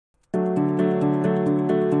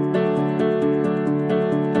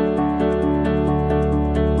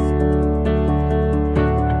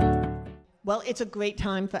it's a great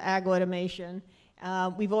time for ag automation.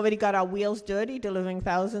 We've already got our wheels dirty, delivering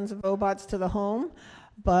thousands of robots to the home,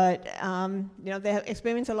 but they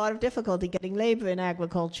experience a lot of difficulty getting labor in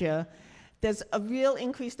agriculture. There's a real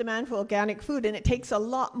increased demand for organic food, and it takes a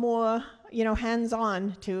lot more,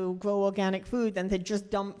 hands-on to grow organic food than to just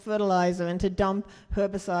dump fertilizer and to dump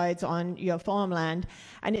herbicides on your farmland.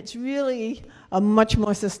 And it's really a much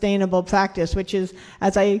more sustainable practice, which is,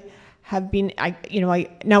 as I have been,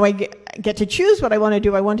 now I get to choose what I want to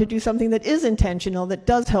do. I want to do something that is intentional, that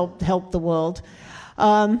does help the world.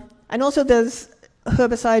 And also there's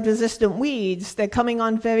herbicide-resistant weeds. They're coming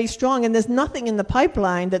on very strong, and there's nothing in the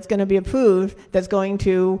pipeline that's going to be approved that's going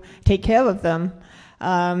to take care of them.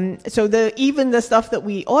 So even the stuff that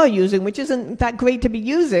we are using, which isn't that great to be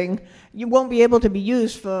using, you won't be able to be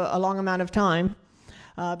used for a long amount of time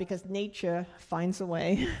because nature finds a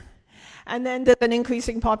way. And then there's an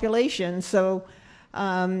increasing population, so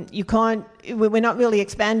we're not really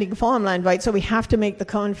expanding farmland, right? So we have to make the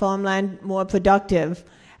current farmland more productive.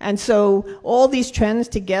 And so all these trends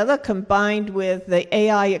together, combined with the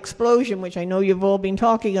AI explosion, which I know you've all been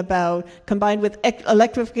talking about, combined with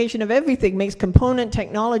electrification of everything, makes component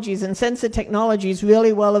technologies and sensor technologies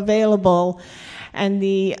really well available. And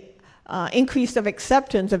the increase of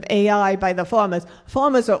acceptance of AI by the farmers.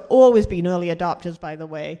 Farmers are always been early adopters, by the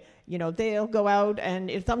way. They'll go out, and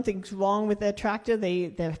if something's wrong with their tractor,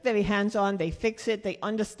 they're very hands-on, they fix it, they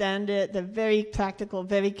understand it, they're very practical,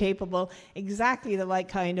 very capable, exactly the right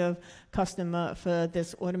kind of customer for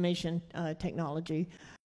this automation technology.